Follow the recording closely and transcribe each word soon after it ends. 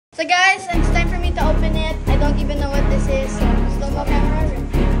So guys, it's time for me to open it. I don't even know what this is, so slow-mo camera.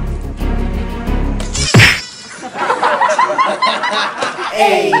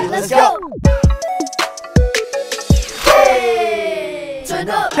 Hey, let's go! Hey! Turn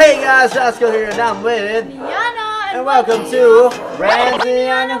up! Hey guys, Roscoe here and I'm with Niana! and welcome to Ranz and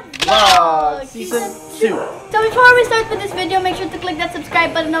Niana Vlog Season 2. So before we start with this video, make sure to click that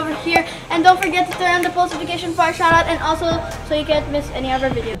subscribe button over here and don't forget to turn on the post notification for our shoutout and also so you can't miss any of our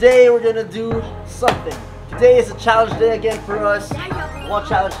videos. Today we're gonna do something. Today is a challenge day again for us. What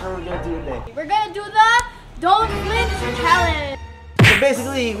challenge are we gonna do today? We're gonna do the Don't Flinch challenge. So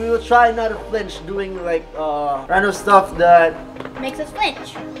basically, we will try not to flinch, doing like random stuff that Makes us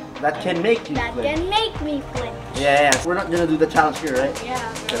flinch. can make you That flinch. can make me flinch. Yeah. We're not gonna do the challenge here, right?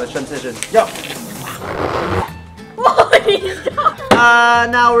 Yeah. Okay, let's transition. Yo!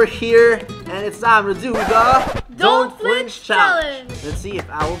 Now we're here and it's time to do the Don't Flinch challenge. Let's see if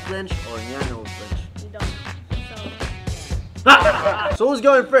I will flinch or Niana will flinch. You don't. So who's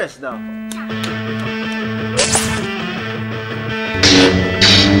going first now?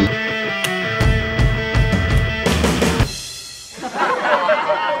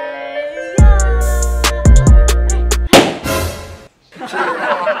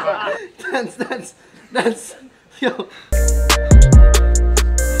 Dance. Yo.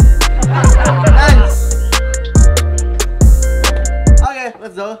 Dance. Okay,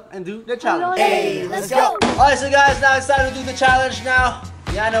 let's go and do the challenge. Hey, let's go. Alright, so guys, now it's time to do the challenge now.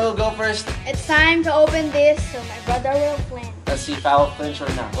 Niana will go first. It's time to open this so my brother will flinch. Let's see if I will flinch or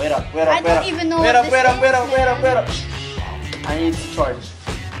not. Wait up. I don't even know Wait what up. this is, Wait up. I need to charge.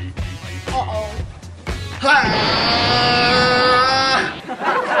 Uh-oh.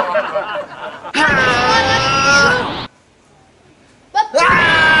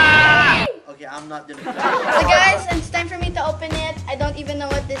 Okay, I'm not gonna do So that. guys, it's time for me to open it. I don't even know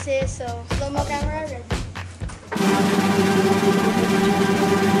what this is, so slow-mo camera ready.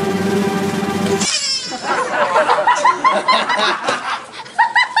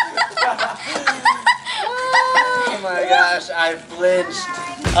 Oh my gosh, I flinched.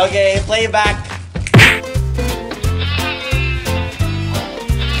 Okay, play back.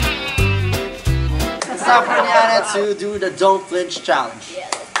 It's time for Niana to do the Don't Flinch challenge. Yeah.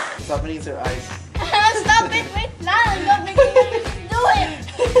 Stop eating your eyes. Stop it! Wait lang! Don't make me do it!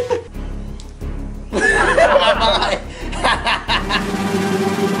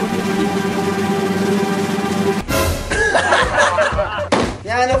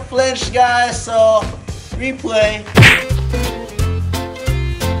 Niana flinched, guys, so replay.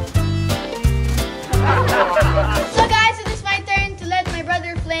 So guys, it is my turn to let my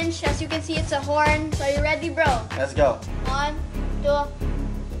brother flinch. As you can see, it's a horn. So are you ready, bro? Let's go. 1, 2,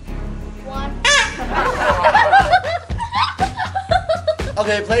 1.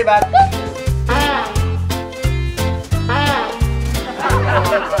 Okay, play back.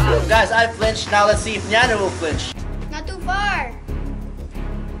 Guys, I flinched. Now let's see if Niana will flinch. Not too far.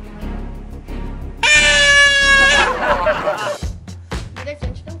 Did I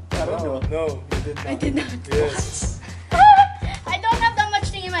flinch though? I don't know. No, you did not. I did not. Yes. I don't have that much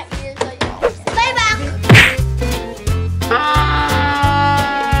thing in my ears. So play back.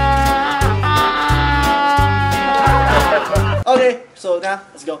 Okay, so now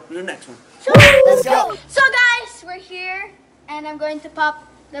let's go to the next one. Let's go. So guys, we're here and I'm going to pop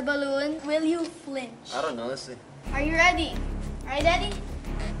the balloon. Will you flinch? I don't know. Let's see. Are you ready? Are you ready?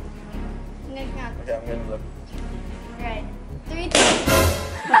 I'm gonna count. Okay, I'm gonna look. Right. 3, 2.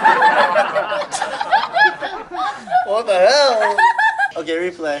 What the hell? Okay,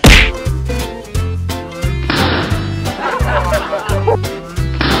 replay.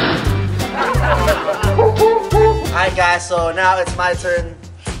 Alright guys, so now it's my turn.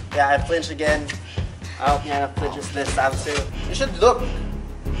 Yeah, I flinch again. I hope Niana flinches this time too. You should look.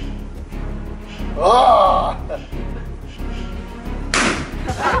 Oh!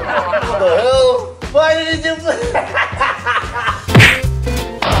 What the hell? Why did you flinch?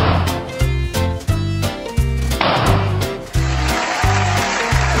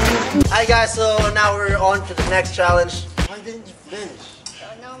 Hi guys, so now we're on to the next challenge. Why didn't you flinch?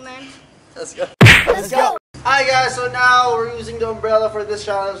 Don't know, man. Let's go. Let's go. Hi guys, so now we're using the umbrella for this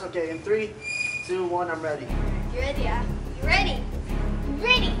challenge. Okay, in 3, 2, 1, I'm ready. You ready, ah? You ready? You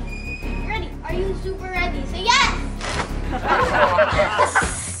ready? You ready? Are you super ready? Say yes!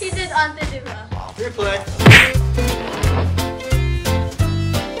 He did ante, diba? Replay.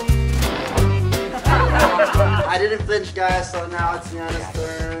 I didn't flinch guys, so now it's Niana's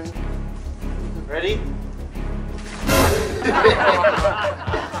turn. Ready?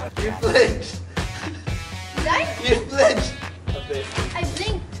 You flinched. Did I? You flinched. Okay. I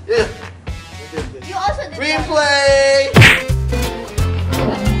blinked. Replay!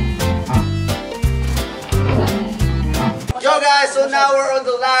 Yo guys, so now we're on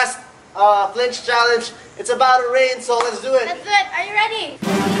the last Flinch challenge. It's about to rain, so let's do it. Let's do it. Are you ready?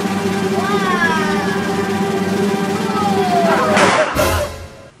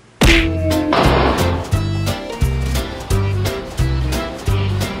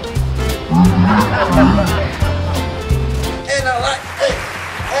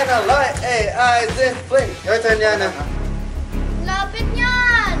 And I like eyes in Flinch. Your turn, Niana. Lapit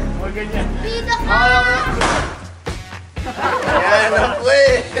niyan! Huwag ganyan. Bida ka! Niana,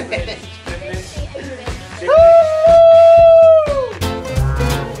 Flinch.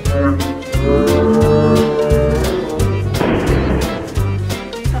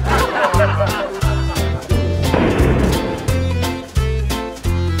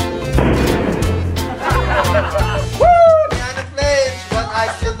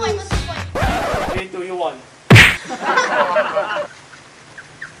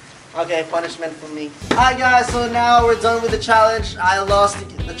 Okay, punishment for me. Alright guys, so now we're done with the challenge. I lost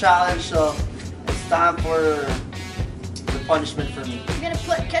the challenge, so it's time for the punishment for me. We're gonna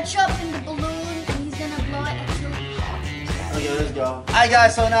put ketchup in the balloon and he's gonna blow it until it pops. Okay, let's go. Alright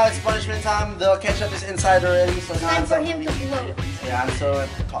guys, so now it's punishment time. The ketchup is inside already, so now Time it's for up him me. to blow. Yeah, and so it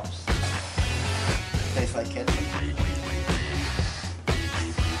pops. Tastes like ketchup.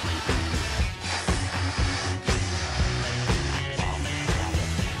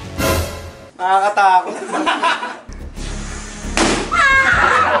 Nakakatakot.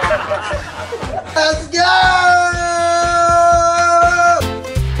 Let's go!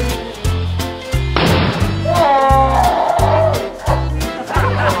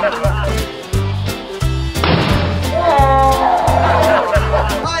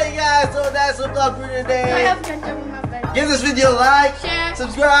 Alright guys, so that's what's up for today. I have ketchup in my bag. Give this video a like, Share,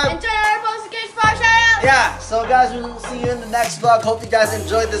 subscribe. and turn on notifications for our shout out. Yeah, so guys, we will see you in the next vlog. Hope you guys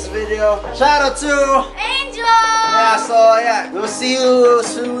enjoyed this video. Shout out to Angel! yeah, so yeah, we'll see you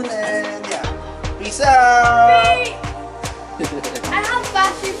soon and yeah. Peace out. I have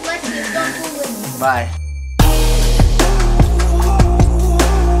fast reflexes, don't fool with me. Bye.